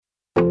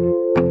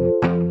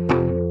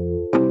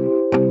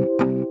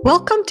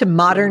Welcome to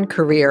Modern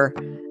Career.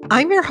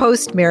 I'm your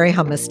host, Mary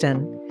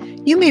Humiston.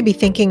 You may be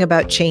thinking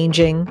about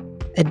changing,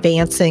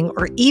 advancing,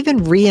 or even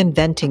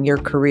reinventing your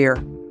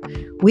career.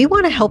 We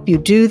want to help you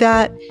do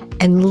that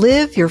and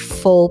live your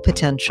full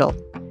potential.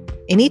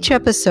 In each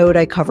episode,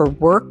 I cover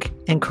work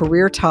and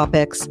career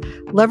topics,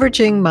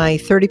 leveraging my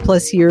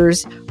 30-plus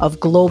years of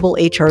global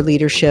HR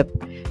leadership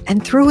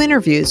and through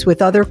interviews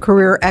with other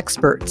career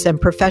experts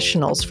and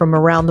professionals from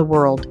around the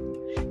world.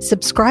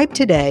 Subscribe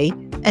today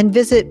and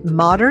visit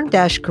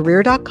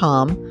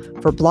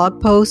modern-career.com for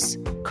blog posts,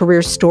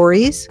 career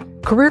stories,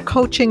 career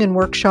coaching and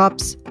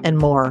workshops, and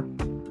more.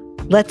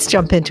 Let's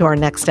jump into our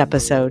next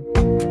episode.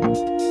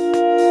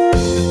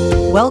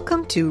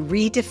 Welcome to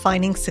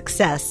Redefining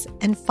Success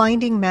and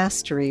Finding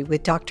Mastery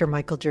with Dr.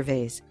 Michael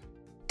Gervais.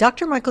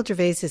 Dr. Michael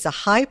Gervais is a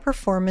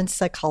high-performance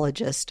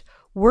psychologist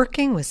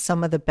working with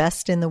some of the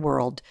best in the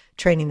world,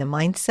 training the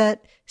mindset,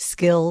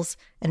 skills,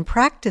 and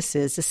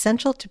practices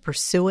essential to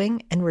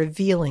pursuing and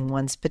revealing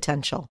one's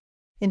potential.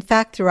 In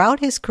fact,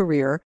 throughout his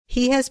career,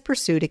 he has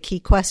pursued a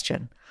key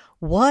question.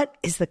 What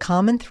is the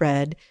common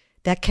thread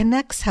that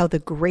connects how the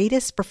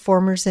greatest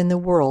performers in the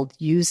world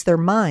use their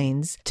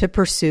minds to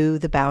pursue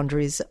the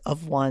boundaries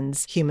of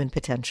one's human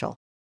potential?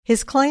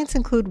 His clients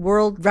include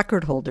world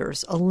record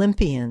holders,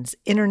 Olympians,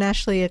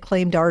 internationally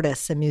acclaimed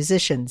artists and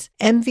musicians,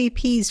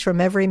 MVPs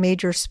from every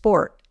major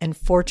sport, and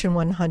Fortune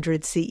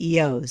 100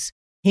 CEOs.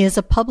 He is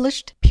a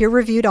published,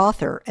 peer-reviewed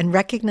author and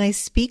recognized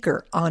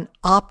speaker on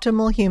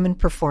optimal human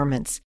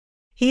performance.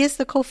 He is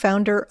the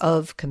co-founder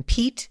of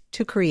Compete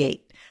to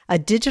Create, a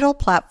digital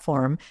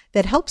platform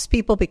that helps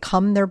people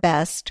become their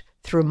best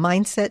through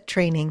mindset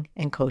training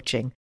and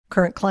coaching.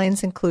 Current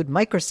clients include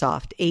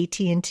Microsoft,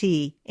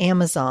 AT&T,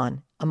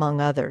 Amazon,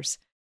 among others.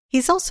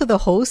 He's also the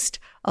host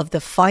of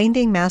the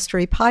Finding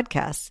Mastery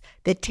podcast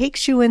that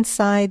takes you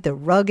inside the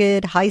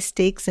rugged,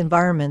 high-stakes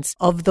environments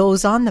of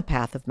those on the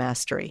path of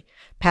mastery.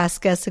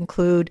 Past guests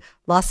include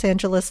Los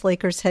Angeles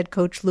Lakers head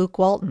coach Luke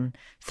Walton,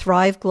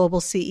 Thrive Global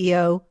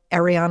CEO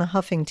Arianna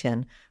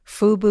Huffington,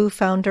 FUBU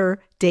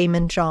founder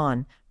Damon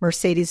John,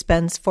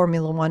 Mercedes-Benz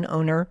Formula One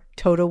owner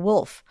Toto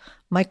Wolff,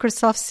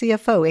 Microsoft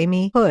CFO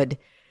Amy Hood,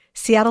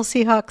 Seattle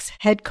Seahawks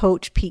head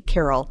coach Pete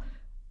Carroll,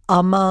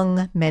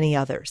 among many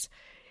others.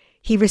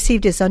 He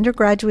received his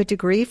undergraduate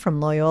degree from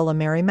Loyola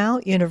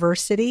Marymount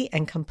University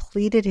and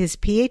completed his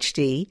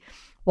PhD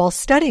while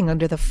studying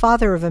under the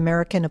father of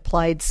American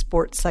applied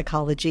sports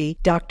psychology,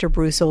 Dr.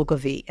 Bruce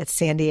Ogilvie at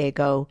San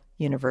Diego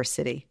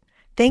University.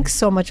 Thanks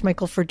so much,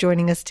 Michael, for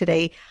joining us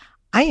today.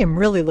 I am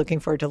really looking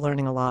forward to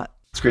learning a lot.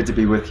 It's great to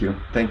be with you.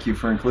 Thank you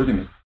for including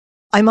me.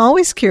 I'm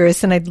always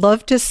curious, and I'd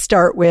love to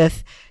start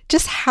with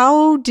just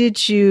how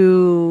did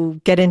you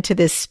get into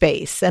this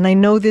space? And I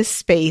know this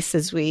space,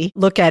 as we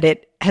look at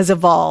it, has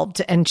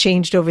evolved and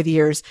changed over the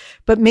years,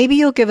 but maybe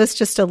you'll give us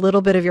just a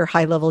little bit of your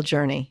high-level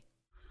journey.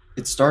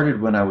 It started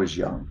when I was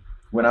young.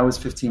 When I was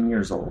 15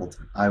 years old,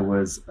 I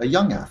was a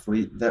young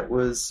athlete that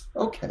was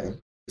okay.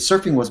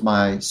 Surfing was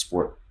my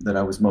sport that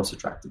I was most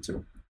attracted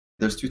to.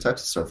 There's two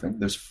types of surfing.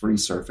 There's free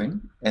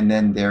surfing, and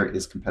then there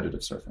is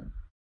competitive surfing.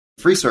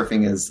 Free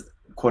surfing is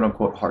quote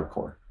unquote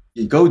hardcore.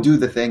 You go do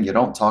the thing, you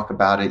don't talk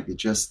about it, you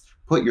just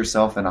put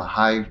yourself in a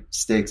high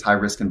stakes, high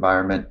risk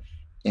environment,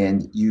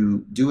 and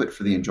you do it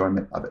for the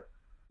enjoyment of it.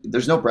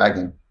 There's no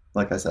bragging,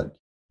 like I said.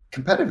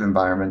 Competitive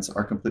environments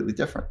are completely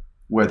different,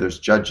 where there's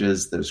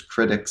judges, there's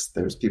critics,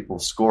 there's people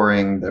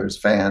scoring, there's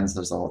fans,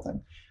 there's the whole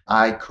thing.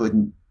 I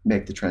couldn't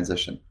make the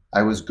transition.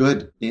 I was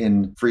good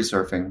in free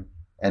surfing,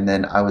 and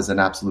then I was an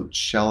absolute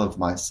shell of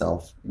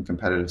myself in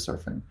competitive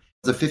surfing.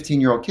 As a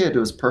 15-year-old kid, it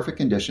was perfect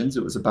conditions.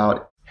 It was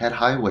about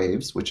head-high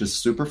waves, which is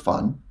super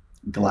fun,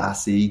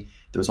 glassy.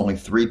 There was only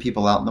 3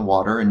 people out in the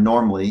water. And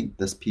normally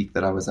this peak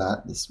that I was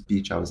at, this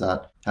beach I was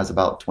at, has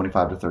about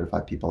 25 to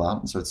 35 people out.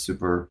 And so it's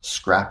super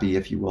scrappy,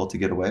 if you will, to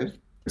get a wave.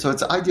 So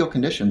it's ideal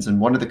conditions. And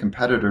one of the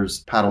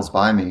competitors paddles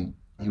by me.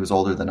 He was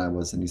older than I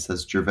was. And he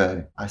says,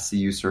 "Gervais, I see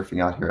you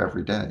surfing out here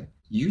every day.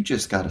 You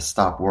just got to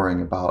stop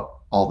worrying about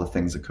all the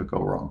things that could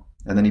go wrong."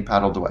 And then he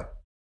paddled away.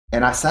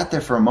 And I sat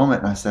there for a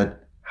moment and I said,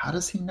 how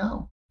does he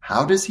know?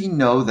 How does he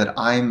know that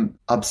I'm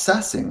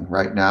obsessing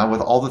right now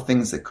with all the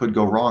things that could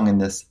go wrong in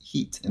this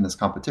heat, in this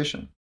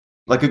competition?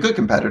 Like a good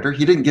competitor,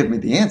 he didn't give me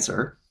the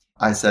answer.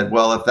 I said,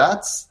 well, if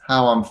that's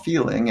how I'm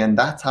feeling and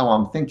that's how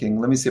I'm thinking,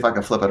 let me see if I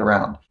can flip it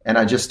around. And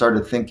I just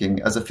started thinking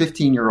as a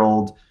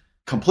 15-year-old,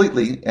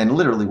 completely and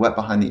literally wet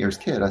behind the ears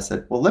kid, I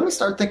said, well, let me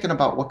start thinking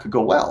about what could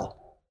go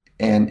well.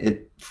 And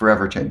it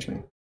forever changed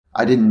me.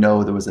 I didn't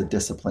know there was a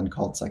discipline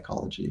called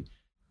psychology.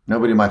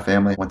 Nobody in my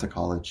family went to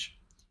college.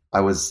 I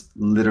was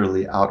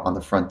literally out on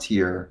the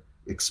frontier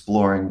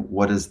exploring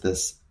what is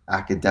this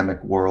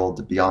academic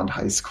world beyond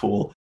high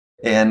school.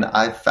 And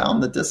I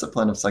found the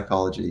discipline of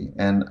psychology.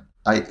 And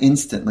I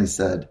instantly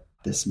said,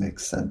 this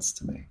makes sense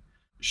to me.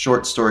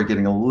 Short story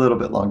getting a little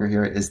bit longer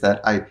here is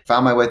that I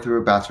found my way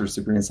through a bachelor's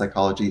degree in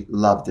psychology,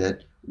 loved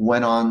it,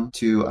 went on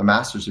to a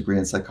master's degree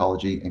in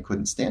psychology and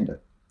couldn't stand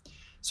it.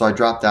 So I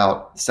dropped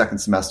out the second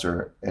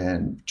semester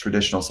in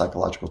traditional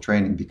psychological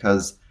training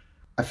because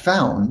I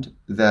found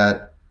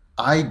that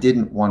I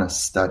didn't want to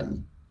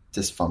study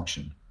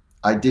dysfunction.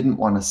 I didn't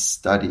want to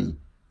study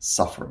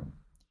suffering.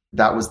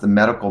 That was the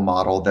medical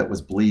model that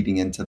was bleeding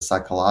into the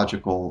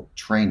psychological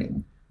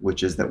training,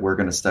 which is that we're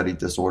going to study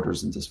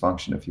disorders and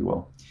dysfunction, if you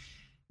will.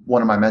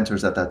 One of my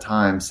mentors at that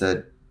time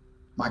said,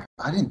 Mike,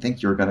 I didn't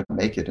think you were going to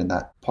make it in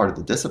that part of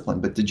the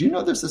discipline, but did you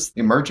know there's this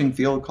emerging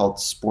field called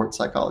sports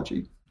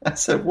psychology? I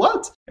said,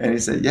 what? And he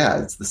said,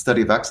 yeah, it's the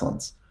study of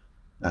excellence.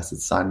 I said,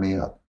 sign me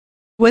up.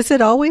 Was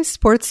it always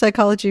sports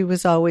psychology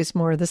was always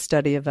more the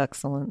study of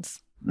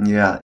excellence?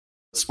 Yeah.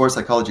 Sports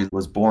psychology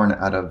was born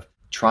out of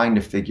trying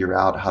to figure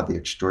out how the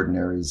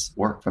extraordinaries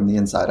work from the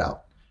inside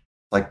out.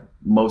 Like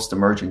most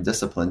emerging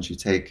disciplines, you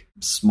take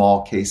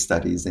small case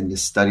studies and you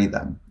study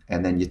them,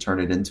 and then you turn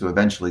it into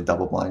eventually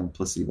double-blind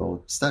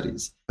placebo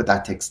studies. But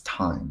that takes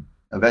time.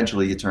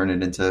 Eventually, you turn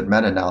it into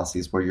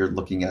meta-analyses where you're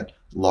looking at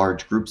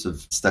large groups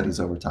of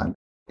studies over time.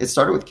 It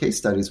started with case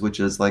studies,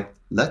 which is like,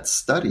 let's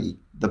study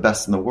the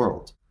best in the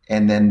world.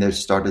 And then there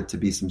started to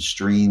be some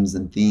streams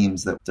and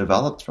themes that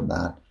developed from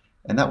that.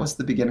 And that was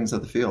the beginnings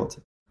of the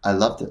field. I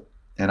loved it.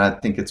 And I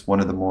think it's one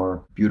of the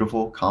more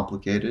beautiful,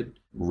 complicated,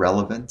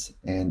 relevant,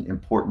 and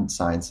important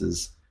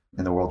sciences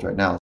in the world right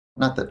now.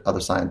 Not that other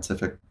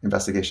scientific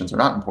investigations are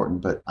not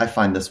important, but I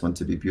find this one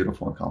to be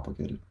beautiful and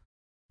complicated.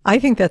 I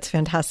think that's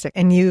fantastic.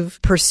 And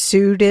you've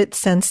pursued it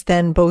since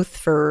then, both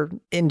for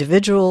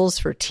individuals,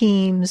 for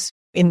teams,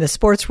 in the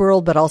sports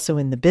world, but also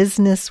in the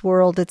business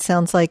world, it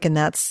sounds like, and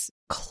that's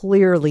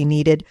clearly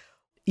needed.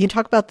 You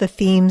talk about the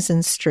themes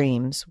and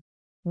streams.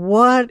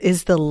 What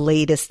is the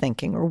latest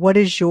thinking, or what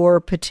is your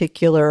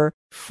particular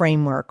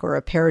framework or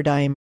a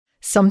paradigm,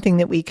 something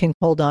that we can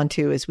hold on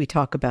to as we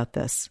talk about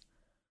this?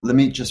 Let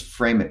me just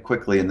frame it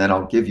quickly, and then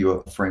I'll give you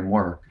a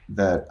framework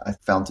that I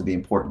found to be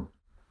important.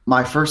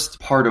 My first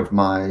part of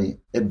my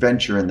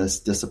adventure in this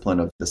discipline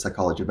of the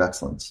psychology of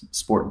excellence,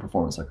 sport and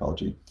performance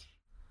psychology,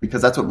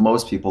 because that's what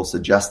most people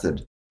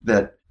suggested,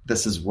 that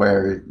this is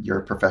where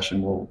your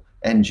profession will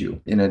end you,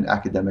 in an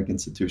academic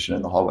institution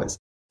in the hallways.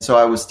 So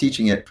I was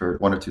teaching it for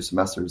 1 or 2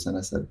 semesters, and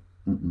I said,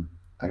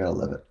 I got to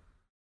live it.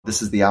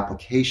 This is the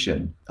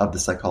application of the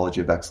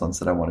psychology of excellence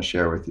that I want to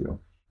share with you.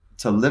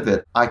 To live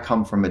it, I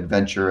come from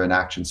adventure and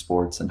action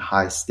sports and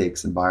high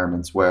stakes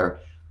environments where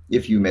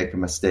if you make a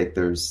mistake,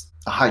 there's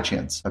a high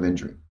chance of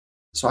injury.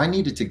 So I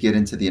needed to get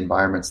into the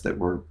environments that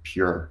were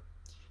pure,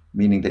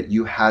 meaning that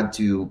you had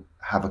to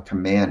have a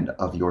command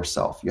of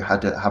yourself. You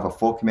had to have a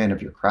full command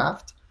of your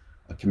craft,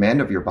 a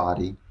command of your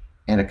body,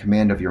 and a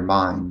command of your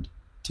mind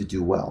to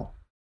do well.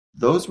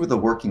 Those were the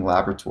working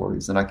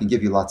laboratories, and I can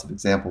give you lots of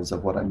examples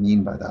of what I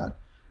mean by that.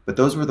 But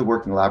those were the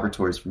working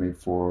laboratories for me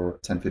for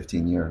 10,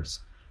 15 years.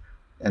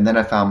 And then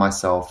I found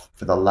myself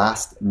for the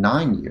last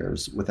 9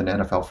 years with an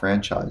NFL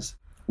franchise,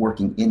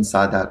 working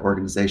inside that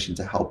organization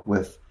to help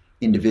with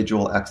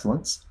individual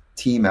excellence,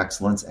 team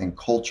excellence, and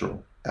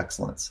cultural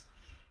excellence.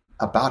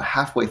 About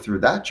halfway through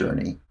that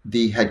journey,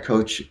 the head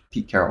coach,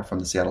 Pete Carroll from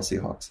the Seattle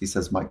Seahawks, he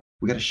says, Mike,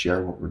 we got to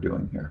share what we're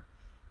doing here.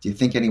 Do you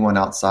think anyone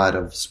outside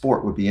of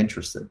sport would be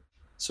interested?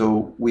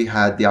 So we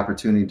had the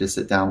opportunity to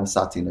sit down with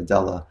Satya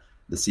Nadella,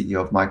 the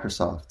CEO of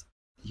Microsoft.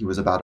 He was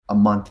about a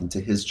month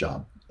into his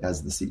job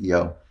as the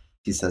CEO.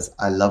 He says,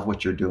 I love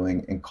what you're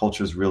doing, and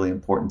culture is really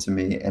important to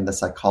me, and the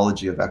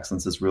psychology of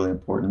excellence is really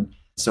important.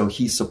 So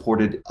he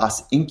supported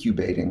us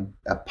incubating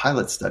a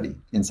pilot study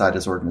inside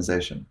his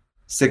organization.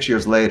 6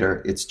 years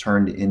later, it's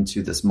turned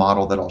into this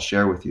model that I'll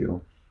share with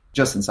you.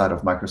 Just inside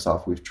of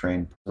Microsoft, we've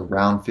trained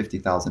around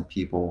 50,000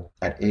 people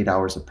at 8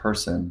 hours a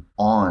person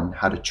on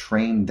how to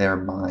train their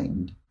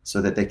mind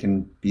so that they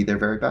can be their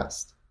very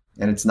best.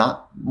 And it's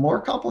not more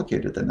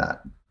complicated than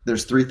that.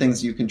 There's 3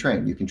 things you can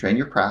train. You can train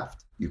your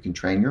craft, you can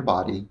train your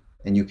body,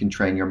 and you can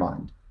train your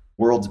mind.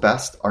 World's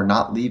best are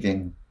not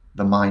leaving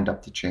the mind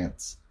up to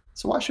chance.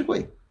 So why should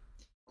we?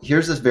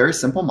 Here's this very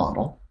simple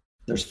model.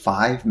 There's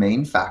 5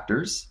 main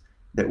factors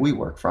that we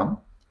work from.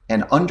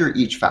 And under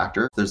each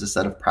factor, there's a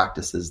set of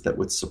practices that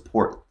would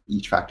support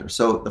each factor.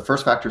 So the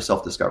first factor is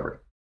self-discovery,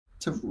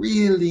 to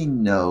really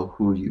know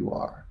who you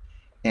are.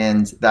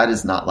 And that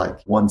is not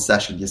like one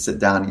session, you sit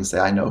down and you say,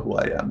 I know who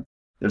I am.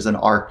 There's an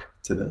arc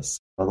to this,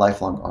 a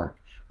lifelong arc.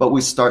 But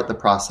we start the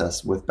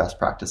process with best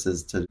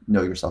practices to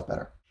know yourself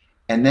better.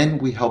 And then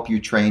we help you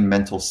train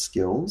mental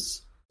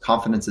skills.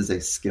 Confidence is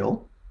a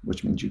skill,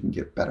 which means you can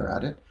get better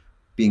at it.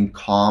 Being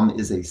calm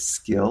is a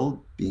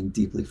skill. Being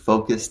deeply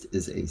focused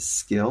is a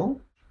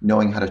skill.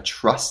 Knowing how to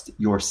trust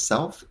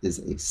yourself is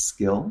a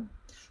skill.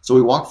 So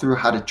we walk through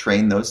how to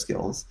train those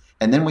skills.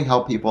 And then we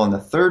help people in the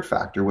third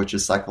factor, which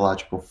is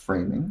psychological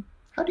framing.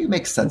 How do you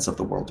make sense of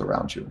the world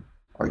around you?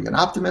 Are you an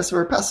optimist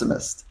or a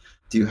pessimist?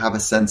 Do you have a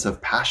sense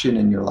of passion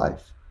in your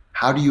life?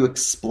 How do you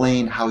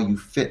explain how you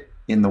fit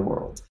in the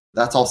world?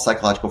 That's all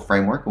psychological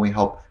framework, and we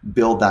help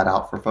build that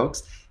out for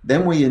folks.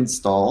 Then we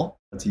install,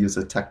 to use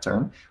a tech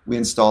term, we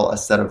install a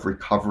set of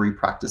recovery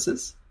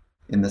practices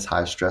in this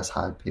high stress,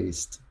 high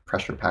paced,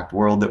 pressure-packed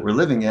world that we're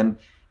living in.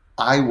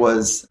 I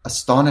was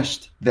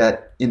astonished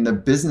that in the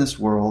business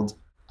world,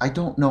 I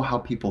don't know how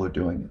people are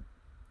doing it.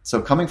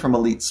 So coming from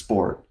elite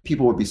sport,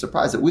 people would be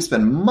surprised that we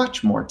spend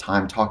much more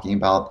time talking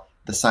about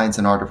the science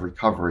and art of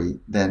recovery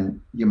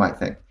than you might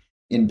think.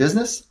 In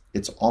business,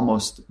 it's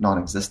almost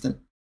non-existent.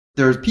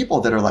 There's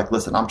people that are like,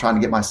 listen, I'm trying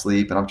to get my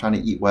sleep and I'm trying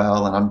to eat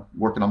well and I'm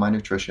working on my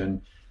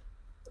nutrition.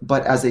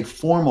 But as a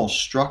formal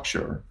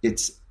structure,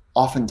 it's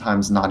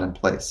oftentimes not in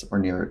place or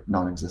near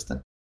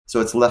non-existent.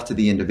 So it's left to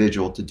the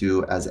individual to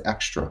do as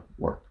extra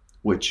work,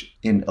 which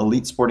in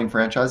elite sporting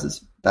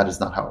franchises, that is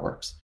not how it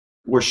works.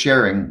 We're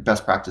sharing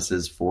best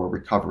practices for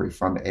recovery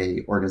from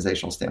an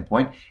organizational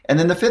standpoint. And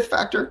then the fifth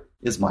factor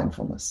is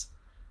mindfulness.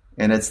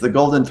 And it's the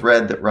golden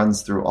thread that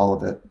runs through all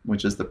of it,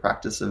 which is the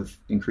practice of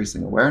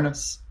increasing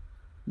awareness,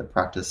 the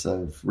practice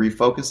of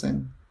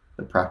refocusing,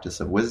 the practice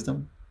of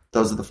wisdom.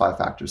 Those are the 5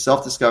 factors: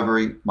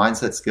 self-discovery,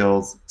 mindset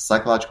skills,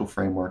 psychological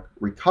framework,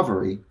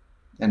 recovery,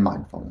 and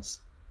mindfulness.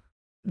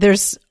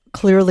 There's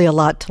clearly a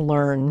lot to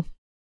learn,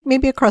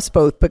 maybe across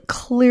both, but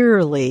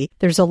clearly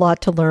there's a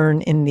lot to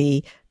learn in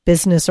the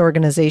business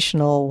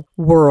organizational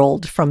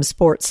world from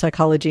sports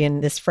psychology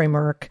and this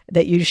framework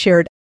that you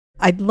shared.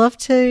 I'd love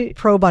to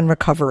probe on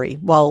recovery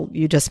while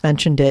you just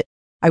mentioned it.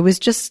 I was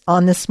just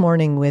on this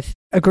morning with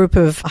a group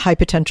of high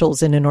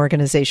potentials in an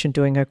organization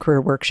doing a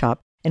career workshop.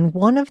 And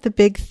one of the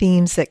big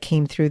themes that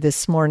came through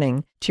this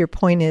morning, to your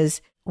point,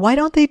 is why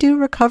don't they do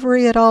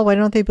recovery at all? Why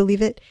don't they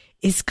believe it?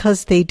 Is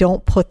because they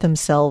don't put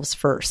themselves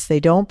first. They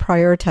don't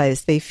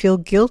prioritize. They feel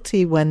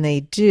guilty when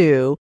they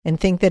do and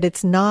think that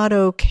it's not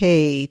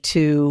okay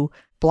to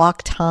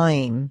block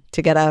time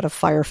to get out of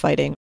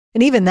firefighting.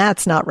 And even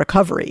that's not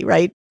recovery,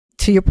 right?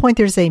 To your point,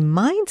 there's a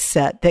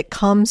mindset that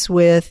comes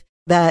with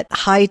that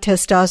high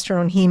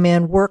testosterone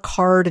He-Man, work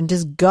hard and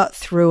just gut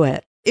through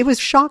it. It was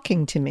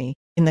shocking to me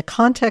in the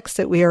context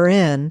that we are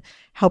in,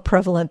 how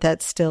prevalent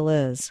that still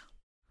is.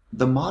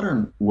 The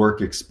modern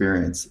work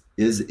experience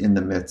is in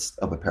the midst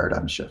of a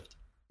paradigm shift.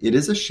 It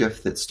is a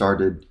shift that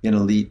started in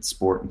elite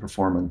sport and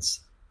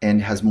performance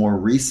and has more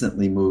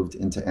recently moved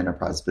into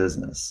enterprise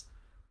business.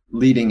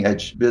 Leading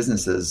edge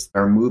businesses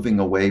are moving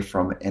away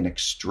from an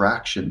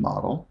extraction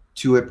model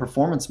to a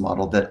performance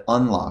model that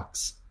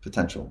unlocks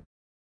potential.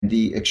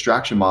 The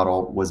extraction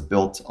model was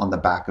built on the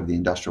back of the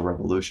Industrial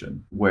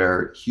Revolution,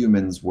 where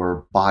humans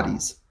were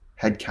bodies,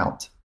 head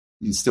count.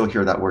 You still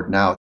hear that word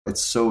now.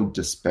 It's so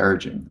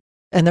disparaging.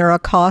 And there are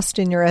costs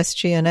in your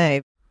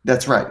SG&A.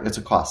 That's right. It's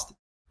a cost.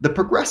 The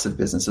progressive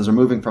businesses are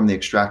moving from the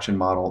extraction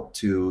model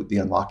to the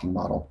unlocking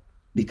model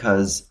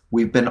because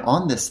we've been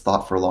on this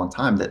thought for a long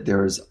time that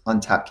there's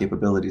untapped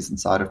capabilities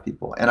inside of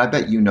people. And I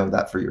bet you know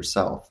that for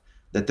yourself,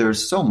 that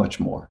there's so much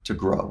more to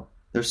grow.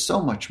 There's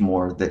so much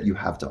more that you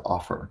have to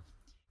offer.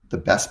 The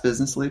best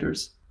business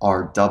leaders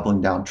are doubling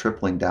down,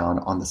 tripling down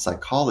on the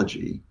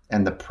psychology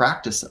and the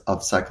practice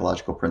of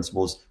psychological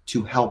principles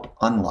to help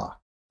unlock.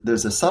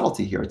 There's a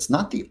subtlety here. It's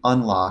not the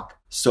unlock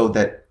so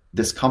that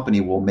this company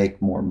will make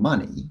more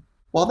money.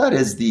 While that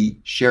is the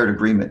shared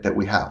agreement that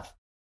we have.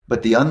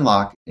 But the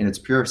unlock in its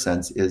pure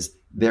sense is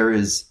there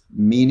is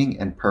meaning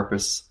and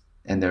purpose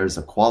and there's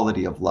a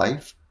quality of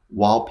life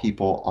while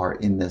people are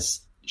in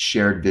this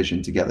shared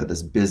vision together,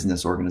 this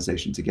business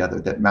organization together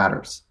that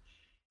matters.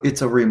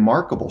 It's a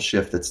remarkable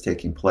shift that's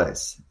taking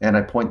place. And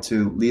I point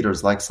to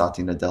leaders like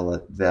Satya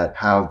Nadella that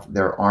have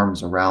their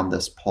arms around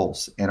this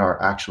pulse and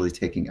are actually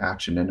taking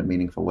action in a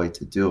meaningful way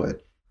to do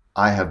it.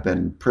 I have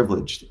been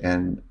privileged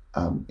and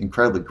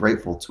incredibly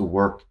grateful to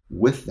work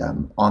with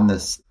them on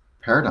this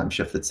paradigm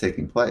shift that's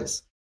taking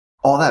place.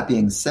 All that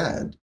being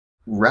said,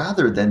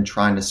 rather than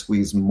trying to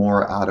squeeze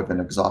more out of an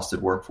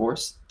exhausted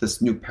workforce,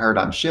 this new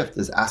paradigm shift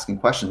is asking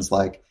questions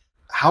like,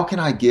 how can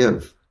I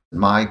give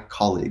my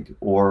colleague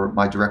or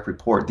my direct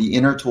report the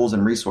inner tools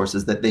and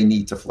resources that they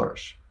need to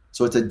flourish?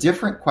 So it's a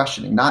different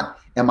questioning, not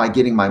am I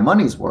getting my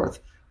money's worth,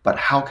 but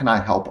how can I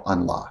help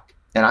unlock?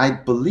 And I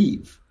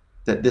believe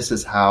that this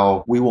is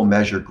how we will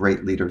measure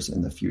great leaders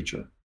in the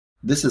future.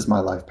 This is my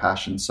life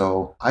passion,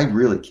 so I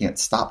really can't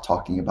stop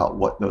talking about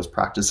what those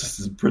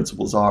practices and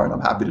principles are, and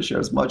I'm happy to share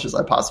as much as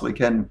I possibly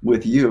can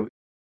with you.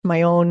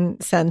 My own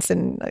sense,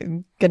 and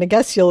I'm going to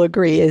guess you'll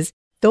agree, is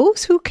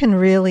those who can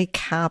really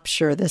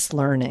capture this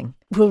learning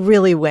will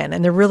really win,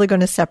 and they're really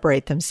going to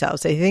separate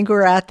themselves. I think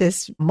we're at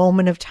this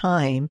moment of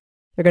time.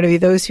 There are going to be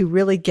those who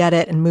really get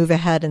it and move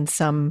ahead and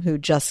some who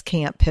just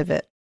can't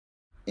pivot.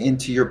 And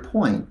to your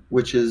point,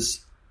 which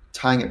is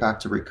tying it back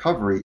to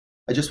recovery,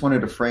 I just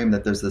wanted to frame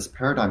that there's this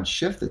paradigm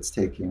shift that's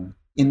taking.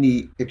 In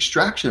the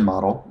extraction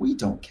model, we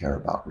don't care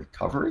about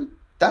recovery.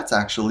 That's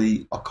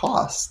actually a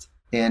cost,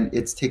 and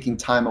it's taking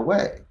time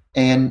away.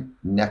 And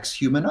next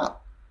human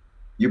up.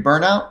 You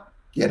burn out,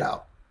 get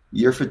out.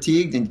 You're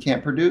fatigued and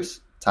can't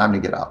produce, time to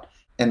get out.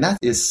 And that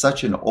is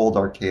such an old,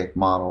 archaic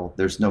model.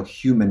 There's no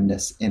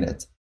humanness in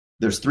it.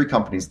 There's 3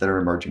 companies that are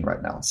emerging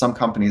right now. Some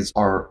companies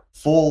are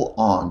full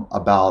on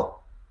about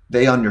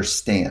they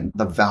understand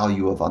the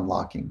value of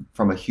unlocking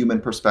from a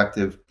human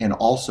perspective and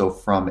also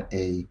from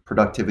a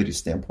productivity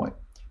standpoint.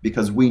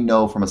 Because we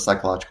know from a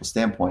psychological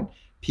standpoint,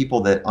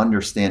 people that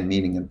understand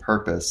meaning and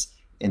purpose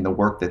in the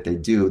work that they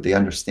do, they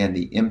understand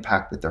the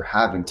impact that they're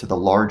having to the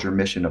larger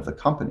mission of the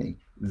company,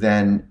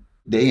 then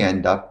they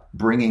end up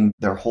bringing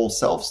their whole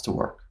selves to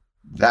work.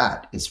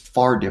 That is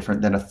far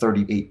different than a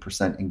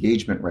 38%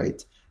 engagement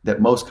rate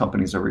that most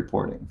companies are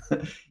reporting.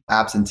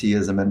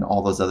 Absenteeism and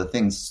all those other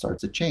things start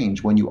to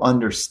change when you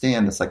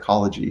understand the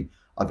psychology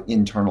of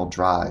internal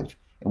drive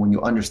and when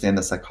you understand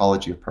the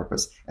psychology of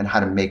purpose and how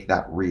to make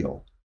that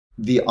real.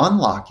 The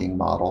unlocking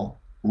model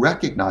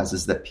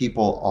recognizes that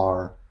people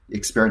are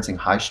experiencing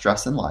high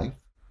stress in life,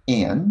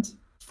 and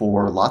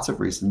for lots of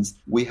reasons,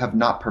 we have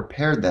not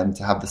prepared them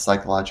to have the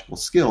psychological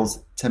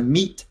skills to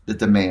meet the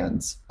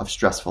demands of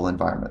stressful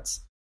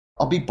environments.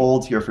 I'll be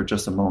bold here for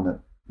just a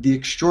moment. The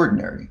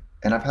extraordinary,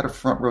 and I've had a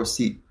front row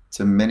seat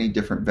to many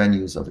different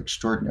venues of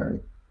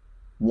extraordinary.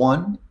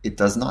 One, it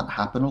does not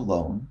happen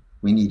alone.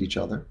 We need each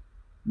other.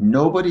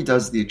 Nobody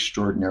does the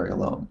extraordinary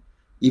alone.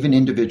 Even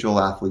individual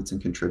athletes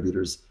and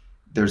contributors,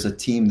 there's a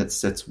team that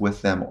sits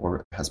with them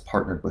or has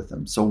partnered with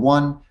them. So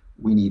one,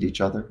 we need each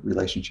other.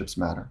 Relationships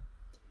matter.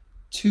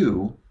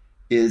 Two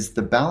is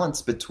the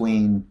balance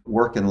between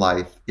work and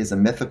life is a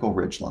mythical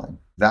ridgeline.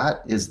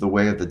 That is the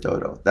way of the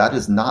dodo. That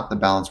is not the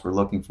balance we're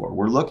looking for.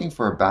 We're looking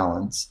for a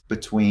balance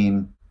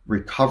between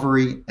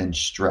recovery and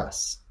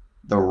stress.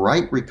 The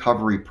right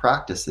recovery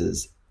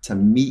practices to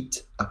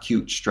meet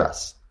acute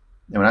stress.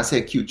 And when I say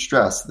acute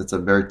stress, that's a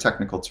very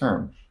technical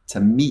term. To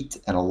meet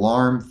an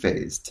alarm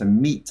phase, to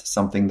meet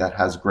something that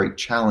has great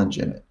challenge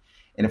in it.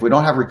 And if we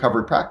don't have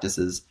recovery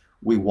practices,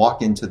 we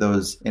walk into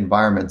those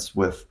environments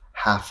with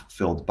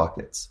half-filled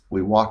buckets.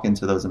 We walk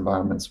into those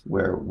environments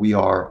where we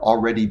are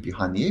already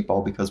behind the eight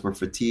ball because we're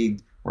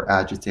fatigued, we're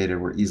agitated,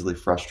 we're easily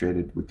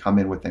frustrated, we come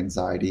in with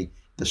anxiety.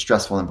 The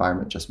stressful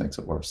environment just makes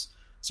it worse.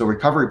 So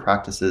recovery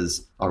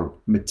practices are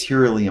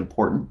materially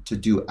important to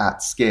do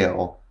at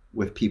scale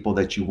with people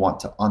that you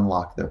want to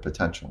unlock their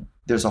potential.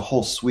 There's a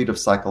whole suite of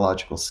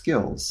psychological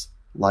skills,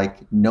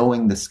 like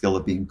knowing the skill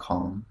of being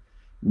calm,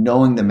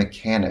 knowing the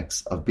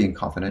mechanics of being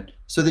confident,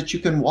 so that you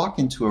can walk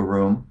into a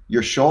room,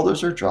 your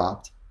shoulders are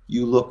dropped,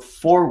 you look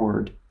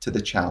forward to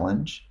the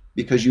challenge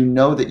because you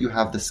know that you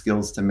have the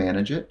skills to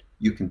manage it.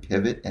 You can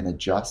pivot and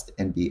adjust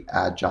and be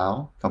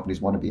agile. Companies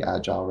want to be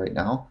agile right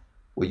now.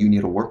 Well, you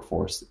need a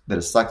workforce that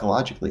is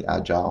psychologically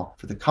agile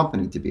for the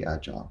company to be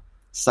agile.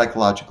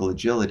 Psychological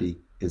agility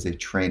is a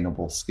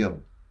trainable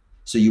skill.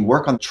 So you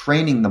work on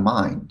training the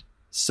mind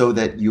so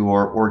that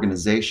your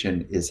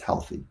organization is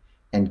healthy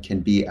and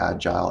can be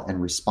agile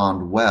and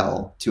respond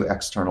well to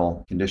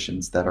external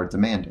conditions that are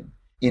demanding.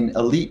 In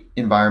elite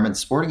environments,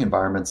 sporting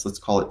environments, let's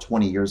call it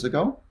 20 years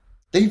ago,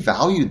 they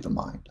valued the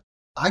mind.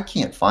 I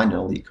can't find an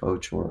elite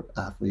coach or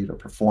athlete or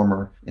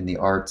performer in the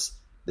arts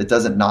that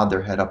doesn't nod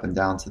their head up and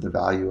down to the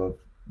value of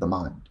the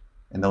mind.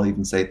 And they'll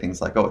even say things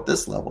like, oh, at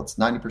this level, it's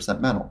 90%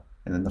 mental.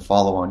 And then the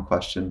follow-on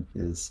question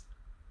is,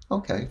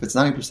 okay, if it's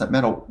 90%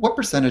 mental, what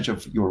percentage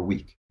of your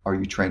week are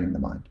you training the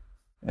mind?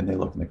 And they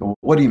look and they go,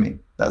 what do you mean?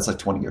 That was like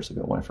 20 years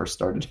ago when I first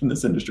started in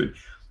this industry.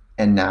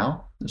 And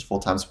now there's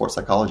full-time sports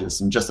psychologists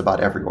in just about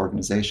every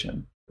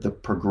organization. The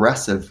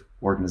progressive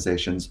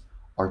organizations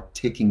are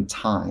taking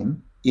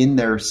time in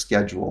their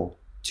schedule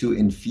to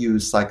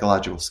infuse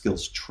psychological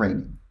skills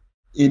training.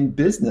 In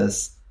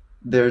business,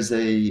 there's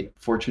a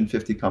Fortune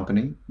 50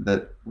 company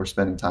that we're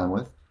spending time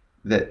with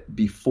that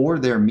before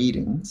their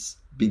meetings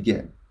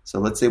begin. So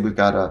let's say we've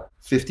got a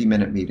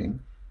 50-minute meeting.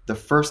 The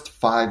first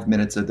 5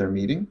 minutes of their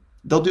meeting,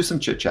 they'll do some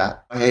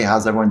chit-chat. Hey,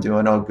 how's everyone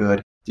doing? Oh,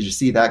 good. Did you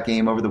see that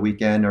game over the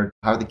weekend? Or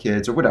how are the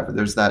kids? Or whatever.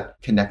 There's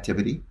that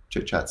connectivity,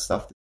 chit-chat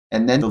stuff.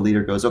 And then the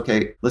leader goes,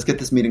 okay, let's get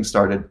this meeting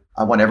started.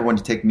 I want everyone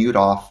to take mute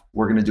off.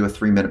 We're going to do a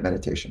 3-minute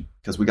meditation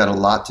because we got a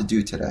lot to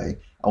do today.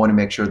 I want to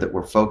make sure that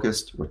we're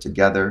focused, we're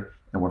together,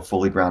 and we're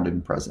fully grounded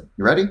and present.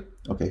 You ready?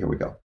 Okay, here we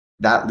go.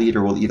 That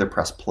leader will either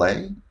press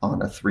play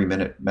on a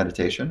 3-minute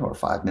meditation or a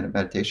 5-minute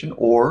meditation,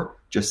 or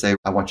just say,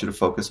 I want you to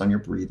focus on your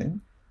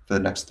breathing for the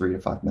next 3 to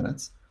 5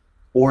 minutes,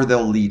 or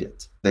they'll lead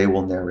it. They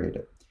will narrate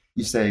it.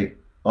 You say,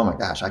 oh my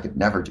gosh, I could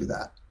never do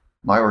that.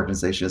 My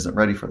organization isn't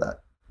ready for that.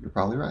 You're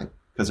probably right.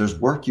 Because there's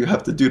work you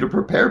have to do to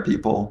prepare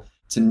people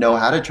to know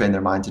how to train their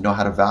mind, to know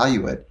how to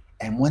value it.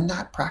 And when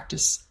that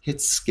practice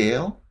hits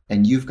scale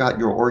and you've got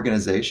your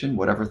organization,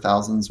 whatever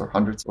thousands or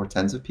hundreds or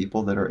tens of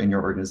people that are in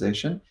your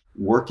organization,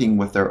 working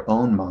with their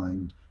own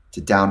mind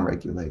to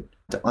downregulate,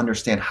 to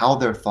understand how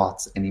their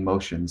thoughts and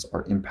emotions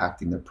are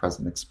impacting their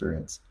present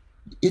experience.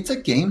 It's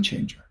a game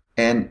changer.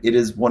 And it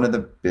is one of the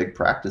big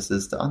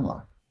practices to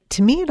unlock.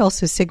 To me, it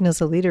also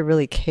signals a leader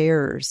really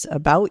cares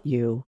about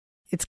you.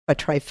 It's a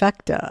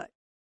trifecta.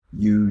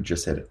 You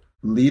just hit it.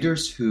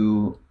 Leaders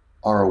who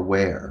are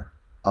aware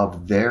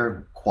of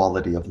their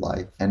quality of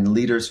life and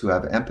leaders who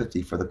have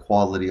empathy for the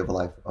quality of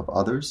life of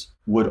others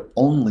would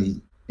only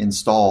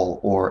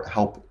install or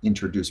help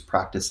introduce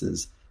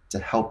practices to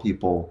help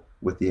people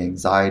with the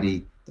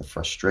anxiety, the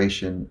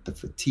frustration, the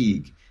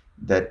fatigue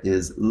that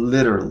is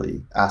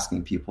literally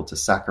asking people to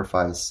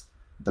sacrifice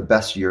the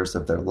best years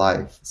of their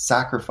life,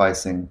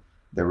 sacrificing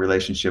their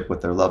relationship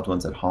with their loved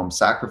ones at home,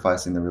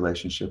 sacrificing the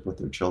relationship with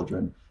their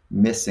children,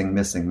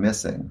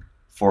 missing.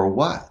 For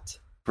what?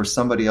 For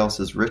somebody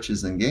else's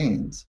riches and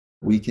gains.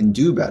 We can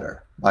do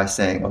better by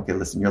saying, okay,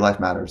 listen, your life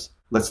matters.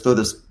 Let's throw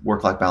this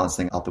work-life balance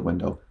thing out the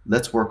window.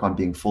 Let's work on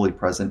being fully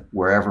present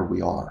wherever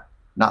we are.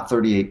 Not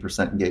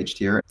 38% engaged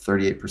here,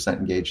 38%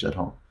 engaged at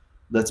home.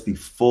 Let's be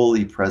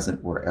fully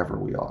present wherever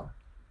we are.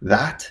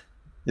 That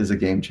is a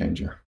game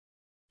changer.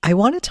 I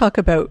want to talk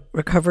about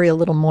recovery a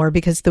little more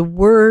because the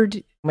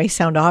word may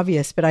sound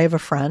obvious, but I have a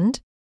friend,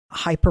 a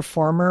high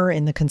performer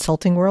in the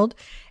consulting world,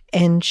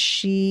 and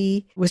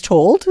she was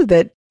told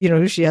that,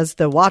 she has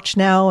the watch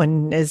now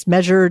and is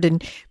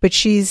measured, but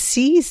she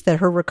sees that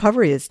her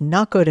recovery is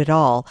not good at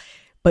all.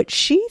 But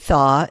she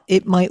thought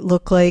it might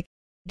look like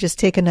just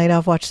take a night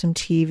off, watch some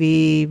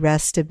TV,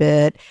 rest a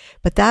bit.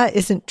 But that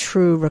isn't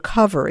true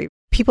recovery.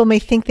 People may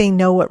think they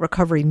know what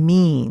recovery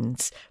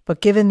means,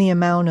 but given the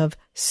amount of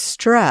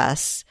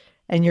stress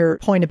and your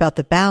point about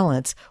the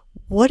balance,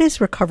 what does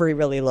recovery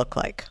really look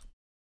like?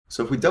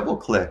 So if we double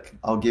click,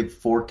 I'll give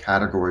 4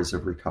 categories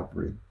of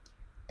recovery,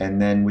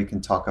 and then we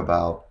can talk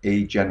about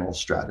a general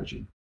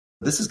strategy.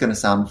 This is going to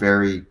sound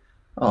very,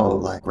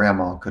 like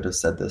grandma could have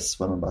said this,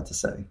 what I'm about to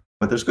say.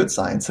 But there's good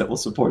science that will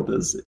support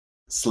this.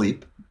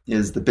 Sleep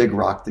is the big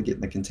rock to get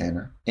in the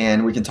container.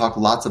 And we can talk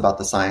lots about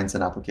the science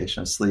and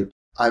application of sleep.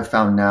 I've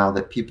found now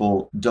that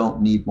people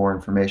don't need more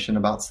information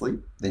about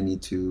sleep. They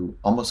need to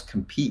almost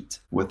compete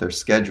with their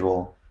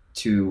schedule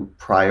to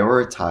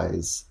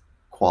prioritize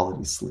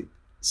quality sleep.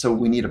 So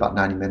we need about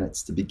 90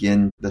 minutes to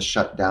begin the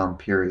shutdown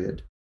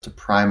period to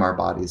prime our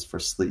bodies for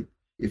sleep.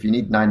 If you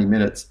need 90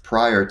 minutes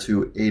prior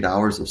to 8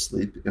 hours of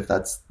sleep, if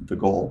that's the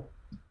goal,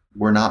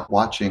 we're not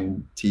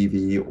watching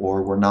TV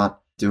or we're not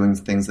doing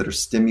things that are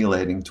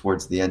stimulating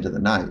towards the end of the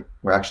night.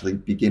 We're actually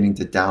beginning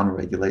to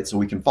downregulate so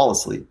we can fall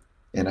asleep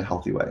in a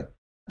healthy way.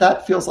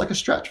 That feels like a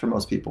stretch for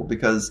most people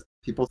because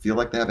people feel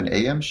like they have an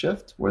AM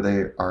shift where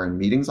they are in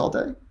meetings all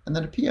day and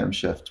then a PM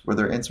shift where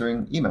they're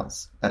answering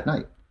emails at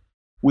night.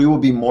 We will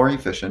be more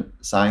efficient.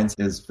 Science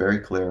is very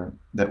clear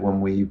that when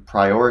we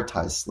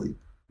prioritize sleep,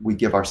 we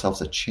give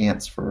ourselves a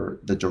chance for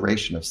the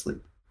duration of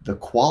sleep. The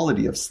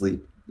quality of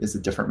sleep is a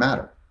different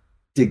matter.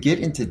 To get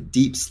into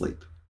deep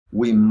sleep,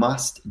 we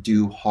must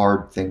do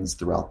hard things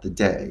throughout the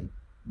day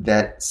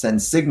that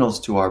send signals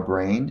to our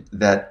brain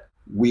that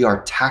we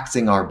are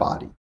taxing our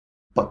body.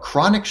 But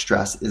chronic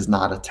stress is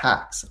not a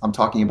tax. I'm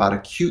talking about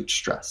acute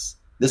stress.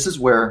 This is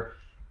where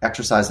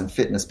exercise and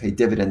fitness pay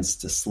dividends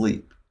to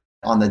sleep.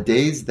 On the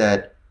days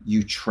that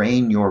you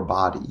train your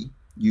body,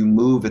 you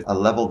move at a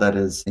level that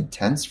is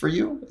intense for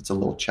you. It's a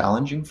little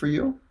challenging for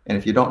you. And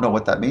if you don't know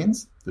what that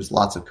means, there's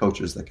lots of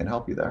coaches that can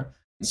help you there.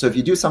 So if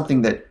you do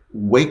something that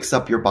wakes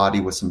up your body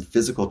with some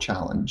physical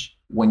challenge,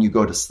 when you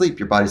go to sleep,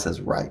 your body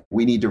says, right,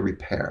 we need to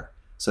repair.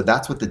 So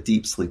that's what the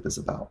deep sleep is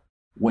about.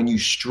 When you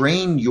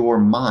strain your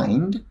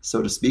mind,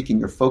 so to speak, and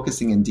you're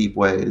focusing in deep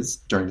ways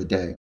during the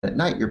day, at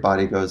night, your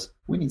body goes,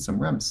 we need some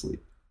REM sleep.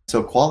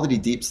 So quality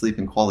deep sleep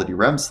and quality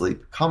REM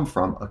sleep come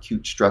from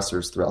acute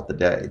stressors throughout the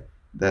day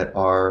that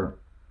are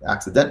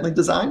accidentally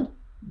designed,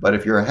 but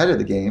if you're ahead of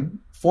the game,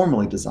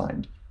 formally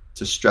designed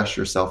to stress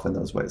yourself in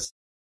those ways.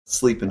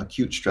 Sleep and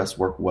acute stress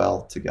work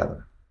well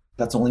together.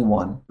 That's only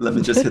one. Let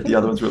me just hit the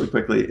other ones really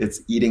quickly.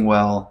 It's eating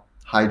well,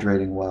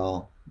 hydrating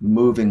well,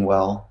 moving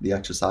well, the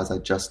exercise, I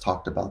just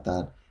talked about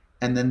that,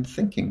 and then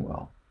thinking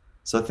well.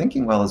 So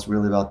thinking well is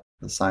really about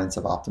the science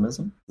of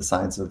optimism, the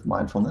science of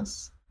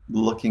mindfulness,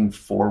 looking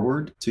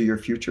forward to your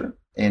future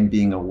and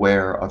being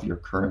aware of your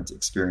current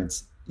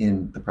experience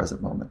in the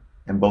present moment.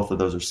 And both of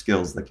those are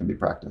skills that can be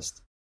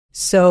practiced.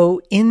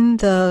 So in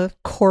the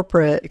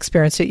corporate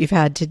experience that you've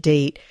had to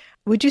date,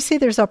 would you say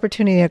there's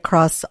opportunity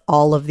across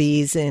all of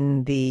these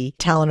in the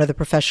talent or the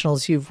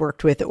professionals you've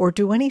worked with, or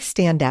do any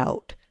stand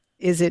out?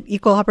 Is it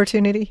equal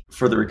opportunity?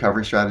 For the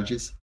recovery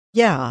strategies?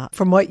 Yeah,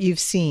 from what you've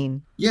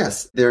seen.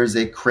 Yes, there's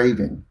a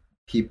craving.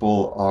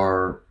 People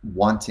are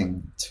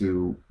wanting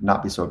to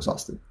not be so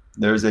exhausted.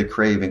 There's a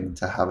craving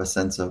to have a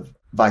sense of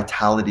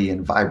vitality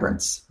and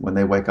vibrance when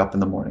they wake up in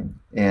the morning.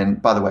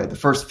 And by the way, the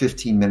first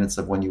 15 minutes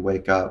of when you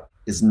wake up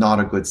is not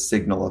a good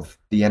signal of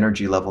the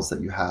energy levels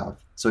that you have.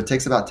 So it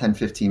takes about 10,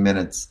 15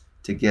 minutes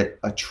to get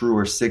a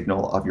truer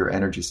signal of your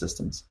energy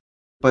systems.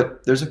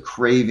 But there's a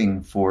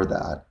craving for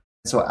that.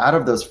 So out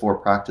of those 4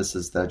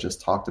 practices that I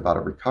just talked about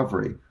of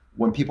recovery,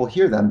 when people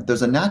hear them,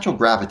 there's a natural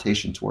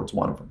gravitation towards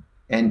one of them.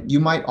 And you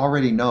might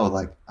already know,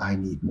 like, I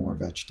need more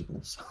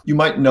vegetables. You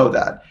might know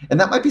that. And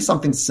that might be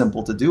something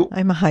simple to do.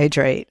 I'm a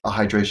hydrate. A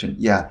hydration.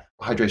 Yeah.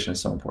 Hydration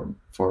is so important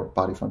for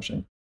body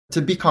functioning.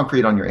 To be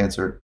concrete on your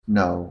answer,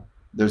 no,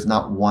 there's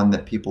not one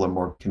that people are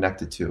more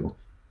connected to.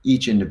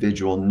 Each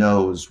individual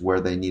knows where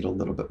they need a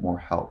little bit more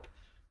help.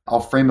 I'll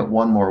frame it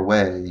one more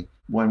way.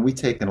 When we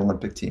take an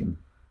Olympic team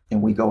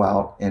and we go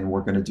out and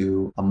we're going to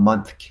do a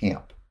month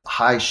camp,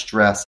 high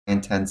stress,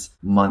 intense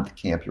month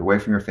camp. You're away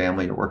from your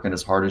family. You're working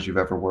as hard as you've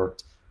ever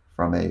worked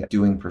from a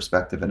doing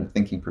perspective and a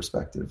thinking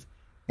perspective.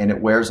 And it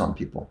wears on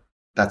people.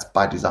 That's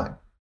by design.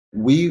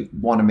 We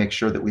want to make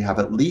sure that we have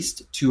at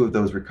least 2 of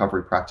those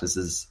recovery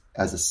practices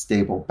as a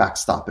stable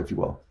backstop, if you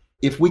will.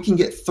 If we can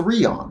get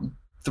 3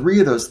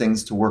 of those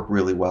things to work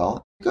really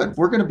well, good.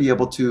 We're going to be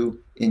able to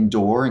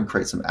endure and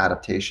create some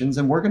adaptations,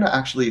 and we're going to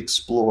actually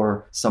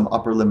explore some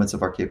upper limits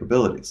of our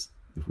capabilities.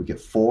 If we get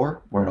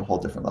 4, we're in a whole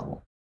different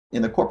level.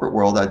 In the corporate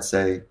world, I'd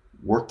say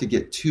work to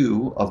get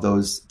 2 of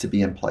those to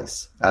be in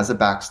place as a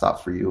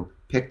backstop for you.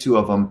 Pick 2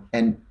 of them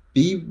and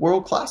be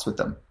world class with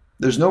them.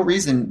 There's no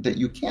reason that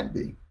you can't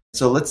be.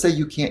 So let's say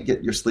you can't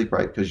get your sleep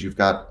right because you've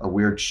got a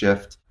weird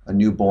shift, a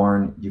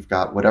newborn, you've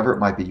got whatever it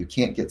might be. You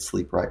can't get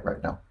sleep right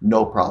now.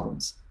 No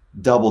problems.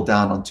 Double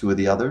down on 2 of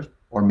the others,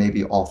 or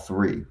maybe all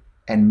 3,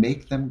 and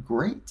make them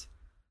great.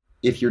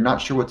 If you're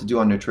not sure what to do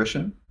on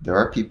nutrition, there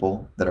are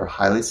people that are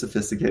highly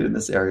sophisticated in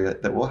this area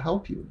that will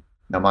help you.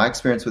 Now, my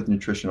experience with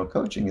nutritional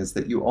coaching is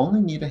that you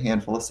only need a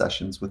handful of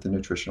sessions with a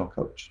nutritional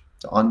coach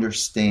to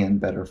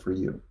understand better for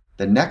you.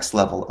 The next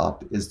level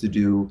up is to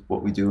do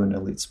what we do in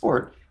elite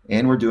sport,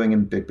 and we're doing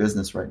in big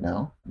business right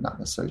now, not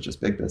necessarily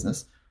just big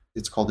business.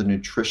 It's called a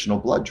nutritional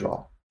blood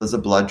draw. There's a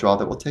blood draw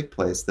that will take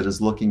place that is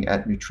looking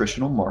at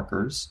nutritional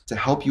markers to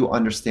help you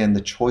understand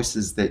the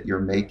choices that you're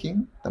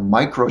making, the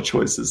micro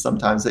choices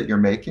sometimes that you're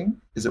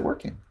making. Is it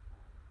working?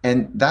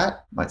 And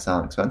that might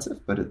sound expensive,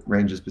 but it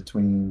ranges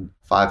between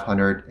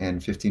 $500 and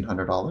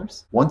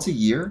 $1,500. Once a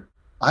year,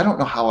 I don't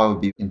know how I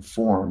would be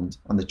informed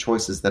on the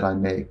choices that I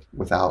make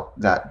without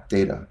that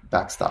data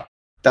backstop.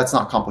 That's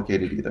not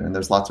complicated either, and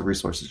there's lots of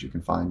resources you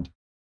can find.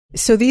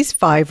 So these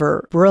 5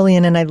 are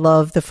brilliant, and I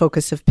love the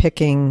focus of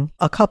picking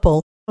a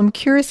couple. I'm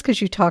curious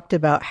because you talked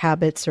about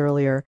habits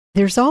earlier.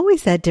 There's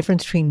always that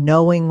difference between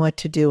knowing what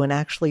to do and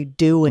actually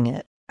doing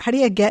it. How do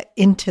you get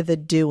into the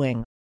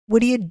doing?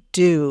 What do you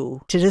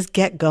do to just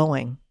get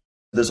going?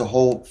 There's a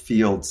whole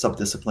field,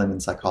 subdiscipline in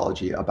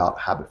psychology about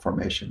habit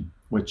formation,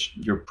 which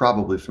you're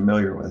probably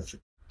familiar with.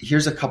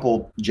 Here's a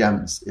couple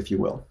gems, if you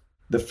will.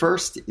 The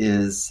first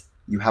is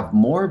you have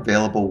more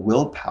available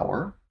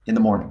willpower in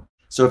the morning.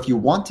 So if you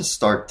want to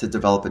start to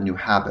develop a new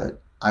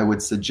habit, I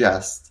would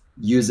suggest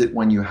use it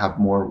when you have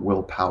more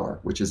willpower,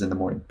 which is in the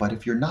morning. But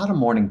if you're not a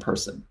morning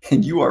person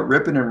and you are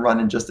ripping and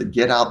running just to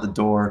get out the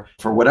door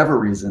for whatever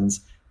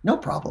reasons, no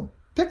problem.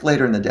 Pick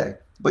later in the day.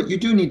 But you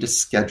do need to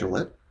schedule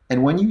it.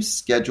 And when you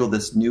schedule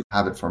this new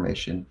habit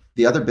formation,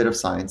 the other bit of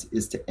science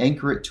is to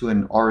anchor it to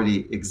an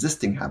already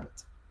existing habit.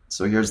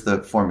 So here's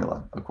the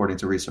formula, according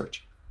to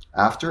research.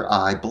 After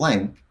I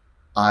blank,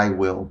 I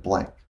will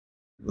blank.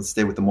 Let's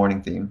stay with the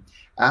morning theme.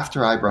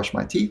 After I brush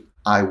my teeth,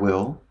 I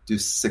will do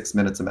 6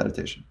 minutes of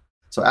meditation.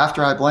 So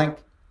after I blank,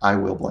 I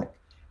will blank.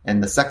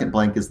 And the second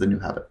blank is the new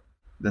habit.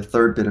 The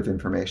third bit of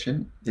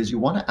information is you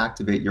want to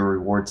activate your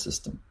reward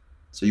system.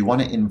 So you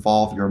want to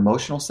involve your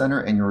emotional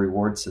center and your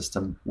reward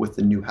system with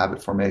the new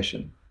habit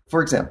formation.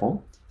 For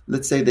example,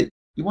 let's say that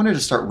you wanted to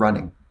start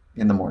running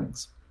in the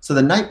mornings. So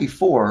the night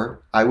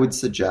before, I would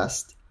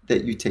suggest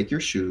that you take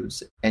your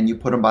shoes and you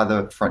put them by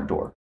the front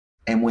door.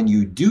 And when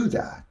you do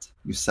that,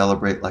 you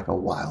celebrate like a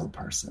wild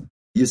person.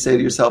 You say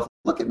to yourself,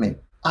 look at me.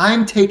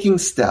 I'm taking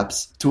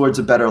steps towards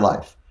a better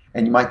life.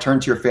 And you might turn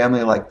to your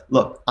family like,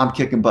 look, I'm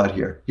kicking butt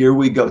here. Here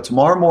we go.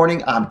 Tomorrow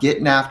morning, I'm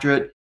getting after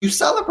it. You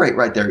celebrate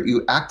right there.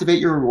 You activate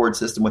your reward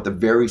system with a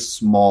very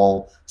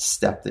small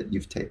step that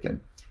you've taken.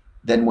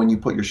 Then when you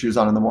put your shoes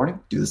on in the morning,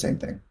 do the same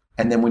thing.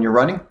 And then when you're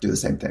running, do the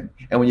same thing.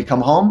 And when you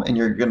come home and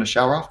you're going to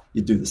shower off,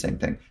 you do the same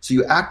thing. So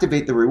you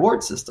activate the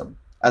reward system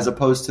as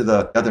opposed to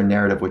the other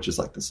narrative, which is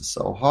like, this is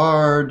so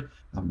hard.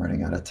 I'm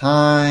running out of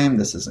time.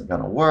 This isn't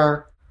going to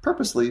work.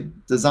 Purposely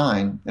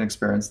design an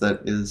experience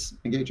that is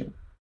engaging.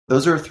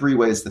 Those are 3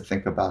 ways to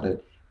think about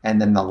it. And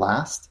then the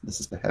last, this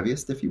is the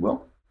heaviest, if you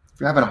will. If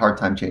you're having a hard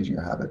time changing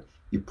your habit,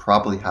 you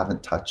probably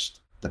haven't touched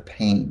the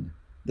pain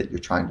that you're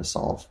trying to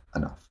solve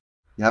enough.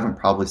 You haven't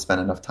probably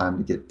spent enough time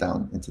to get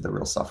down into the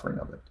real suffering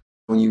of it.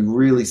 When you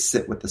really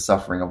sit with the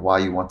suffering of why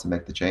you want to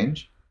make the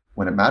change,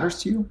 when it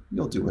matters to you,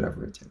 you'll do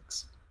whatever it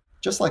takes.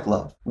 Just like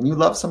love. When you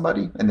love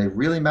somebody and they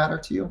really matter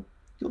to you,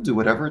 you'll do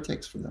whatever it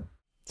takes for them.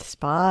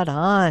 Spot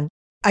on.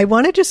 I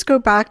want to just go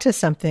back to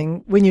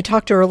something. When you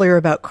talked earlier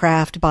about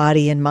craft,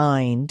 body, and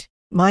mind,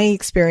 my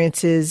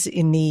experiences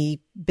in the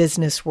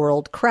business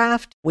world,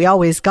 craft, we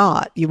always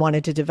got. You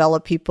wanted to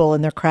develop people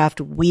in their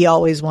craft. We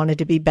always wanted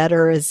to be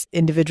better as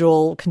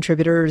individual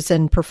contributors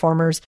and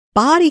performers.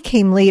 Body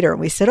came later.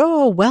 We said,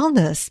 oh,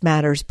 wellness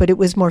matters, but it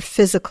was more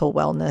physical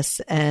wellness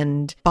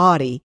and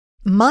body.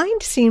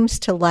 Mind seems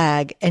to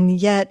lag. And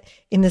yet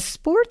in the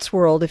sports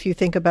world, if you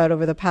think about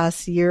over the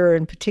past year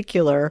in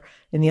particular,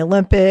 in the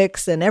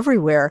Olympics and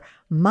everywhere,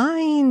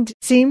 mind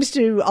seems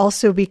to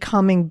also be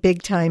coming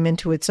big time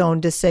into its own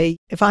to say,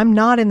 if I'm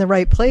not in the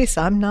right place,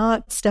 I'm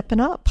not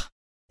stepping up.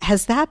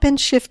 Has that been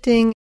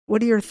shifting?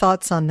 What are your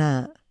thoughts on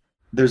that?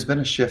 There's been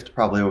a shift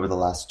probably over the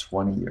last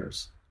 20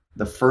 years.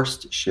 The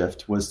first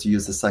shift was to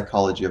use the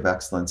psychology of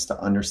excellence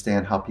to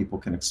understand how people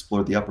can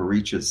explore the upper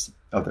reaches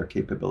of their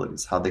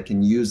capabilities, how they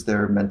can use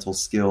their mental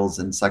skills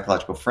and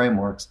psychological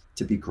frameworks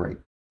to be great.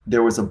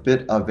 There was a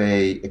bit of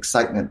a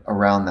excitement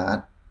around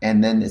that,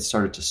 and then it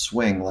started to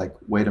swing like,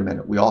 wait a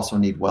minute, we also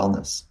need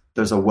wellness.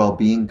 There's a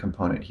well-being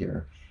component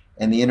here.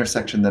 And the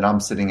intersection that I'm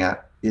sitting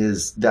at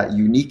is that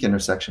unique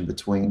intersection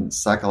between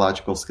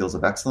psychological skills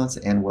of excellence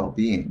and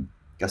well-being.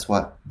 Guess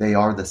what? They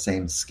are the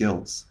same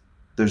skills.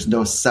 There's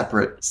no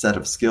separate set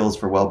of skills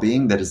for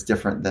well-being that is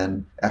different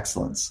than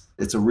excellence.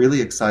 It's a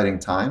really exciting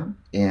time,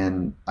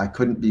 and I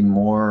couldn't be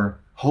more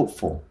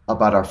hopeful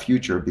about our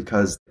future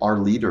because our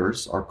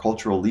leaders, our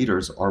cultural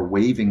leaders, are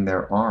waving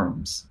their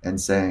arms and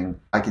saying,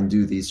 I can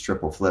do these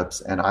triple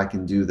flips and I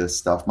can do this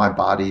stuff. My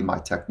body, my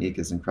technique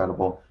is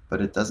incredible, but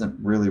it doesn't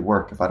really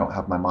work if I don't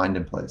have my mind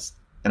in place.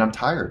 And I'm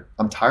tired.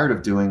 I'm tired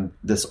of doing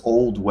this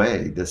old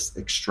way, this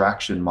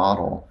extraction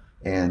model,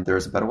 and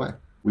there's a better way.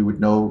 We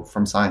would know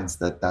from science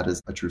that that is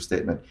a true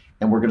statement.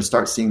 And we're going to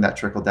start seeing that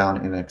trickle down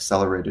in an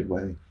accelerated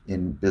way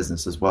in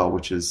business as well,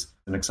 which is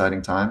an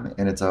exciting time.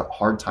 And it's a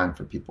hard time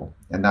for people.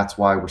 And that's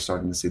why we're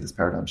starting to see this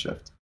paradigm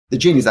shift. The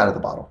genie's out of the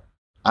bottle.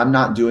 I'm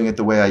not doing it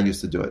the way I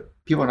used to do it.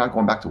 People are not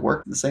going back to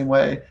work the same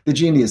way. The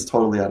genie is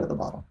totally out of the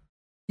bottle.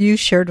 You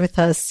shared with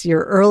us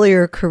your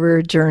earlier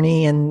career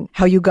journey and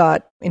how you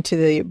got into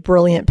the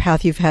brilliant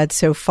path you've had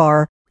so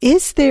far.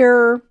 Is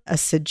there a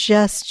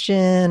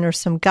suggestion or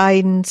some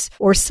guidance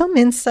or some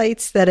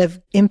insights that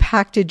have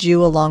impacted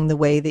you along the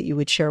way that you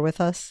would share with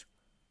us?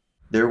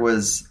 There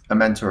was a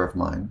mentor of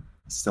mine,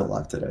 still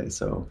alive today.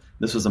 So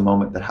this was a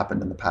moment that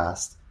happened in the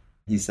past.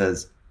 He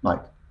says,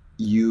 Mike,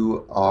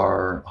 you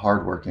are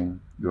hardworking,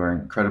 you are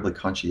incredibly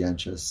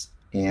conscientious,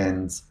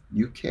 and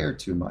you care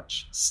too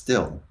much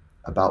still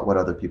about what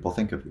other people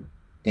think of you.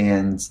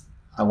 And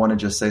I want to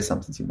just say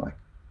something to you, Mike.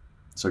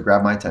 So he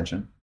grabbed my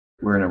attention.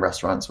 We're in a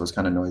restaurant, so it was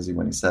kind of noisy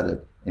when he said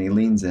it. And he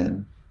leans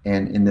in,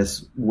 and in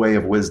this way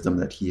of wisdom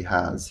that he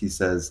has, he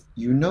says,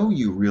 you know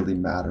you really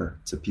matter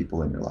to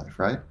people in your life,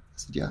 right? I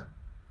said, yeah.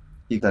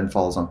 He then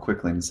follows on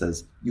quickly and he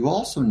says, you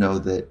also know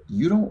that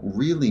you don't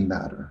really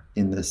matter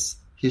in this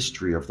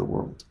history of the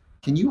world.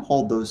 Can you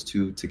hold those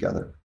two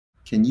together?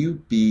 Can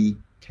you be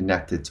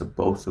connected to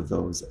both of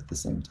those at the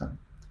same time?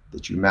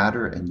 That you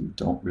matter and you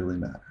don't really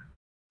matter.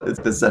 It's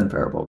the Zen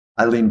parable.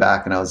 I leaned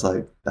back and I was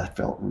like, that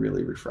felt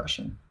really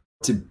refreshing.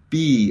 To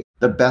be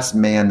the best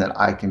man that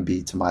I can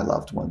be to my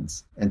loved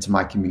ones and to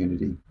my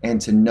community, and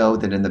to know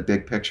that in the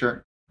big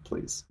picture,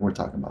 please, we're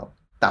talking about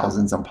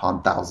thousands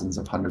upon thousands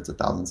of hundreds of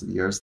thousands of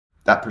years.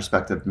 That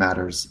perspective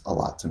matters a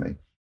lot to me.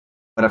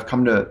 What I've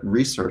come to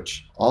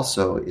research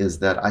also is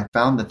that I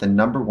found that the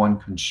number one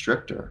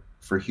constrictor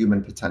for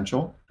human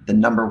potential, the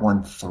number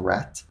one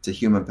threat to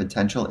human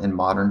potential in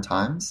modern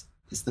times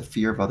is the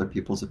fear of other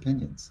people's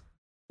opinions.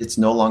 It's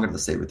no longer the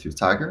saber-toothed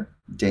tiger,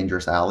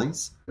 dangerous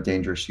alleys,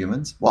 dangerous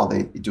humans. While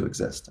they do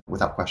exist,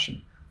 without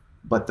question.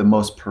 But the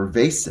most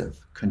pervasive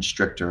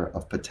constrictor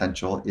of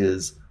potential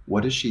is,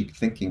 what is she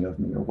thinking of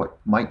me? Or what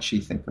might she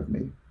think of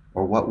me?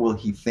 Or what will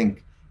he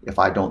think if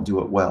I don't do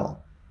it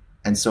well?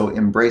 And so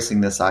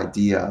embracing this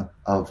idea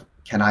of,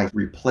 can I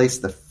replace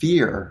the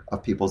fear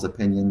of people's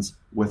opinions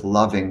with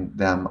loving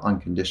them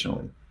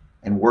unconditionally?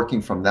 And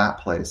working from that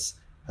place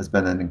has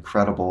been an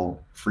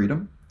incredible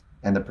freedom.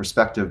 And the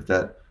perspective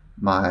that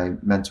my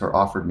mentor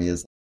offered me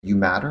is, you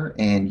matter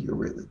and you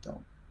really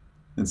don't.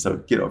 And so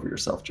get over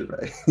yourself,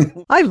 Gervais.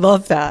 I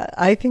love that.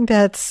 I think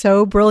that's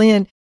so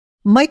brilliant.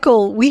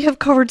 Michael, we have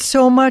covered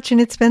so much and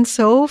it's been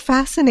so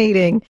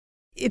fascinating.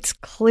 It's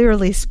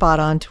clearly spot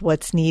on to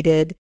what's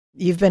needed.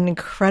 You've been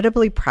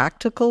incredibly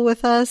practical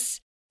with us.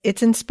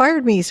 It's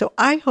inspired me. So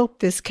I hope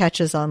this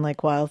catches on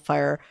like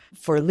wildfire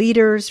for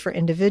leaders, for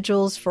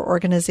individuals, for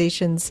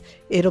organizations.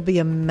 It'll be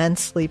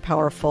immensely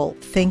powerful.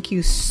 Thank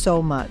you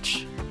so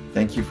much.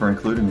 Thank you for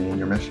including me in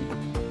your mission.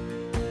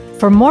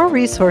 For more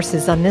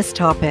resources on this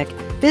topic,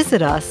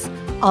 visit us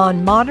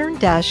on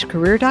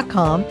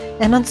modern-career.com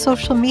and on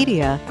social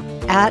media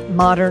at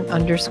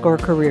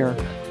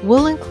modern_career.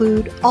 We'll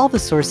include all the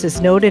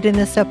sources noted in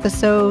this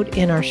episode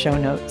in our show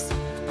notes.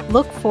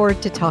 Look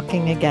forward to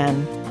talking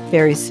again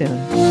very soon.